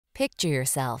Picture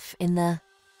yourself in the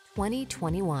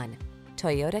 2021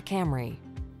 Toyota Camry.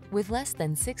 With less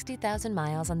than 60,000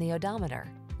 miles on the odometer,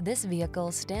 this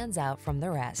vehicle stands out from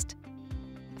the rest.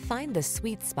 Find the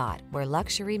sweet spot where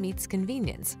luxury meets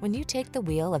convenience when you take the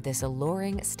wheel of this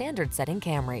alluring, standard-setting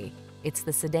Camry. It's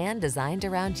the sedan designed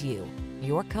around you,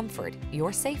 your comfort,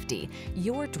 your safety,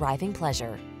 your driving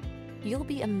pleasure. You'll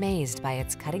be amazed by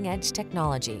its cutting-edge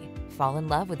technology, fall in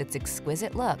love with its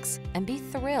exquisite looks, and be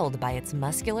thrilled by its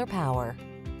muscular power.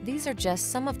 These are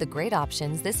just some of the great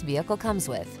options this vehicle comes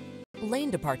with: lane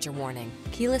departure warning,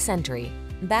 keyless entry,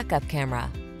 backup camera,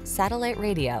 satellite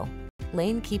radio,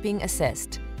 lane keeping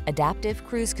assist, adaptive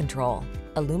cruise control,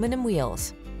 aluminum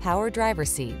wheels, power driver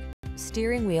seat,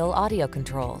 steering wheel audio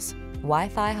controls,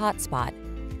 Wi-Fi hotspot.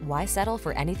 Why settle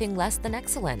for anything less than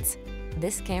excellence?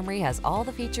 This Camry has all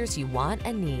the features you want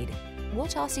and need. We'll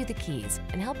toss you the keys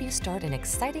and help you start an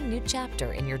exciting new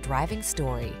chapter in your driving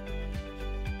story.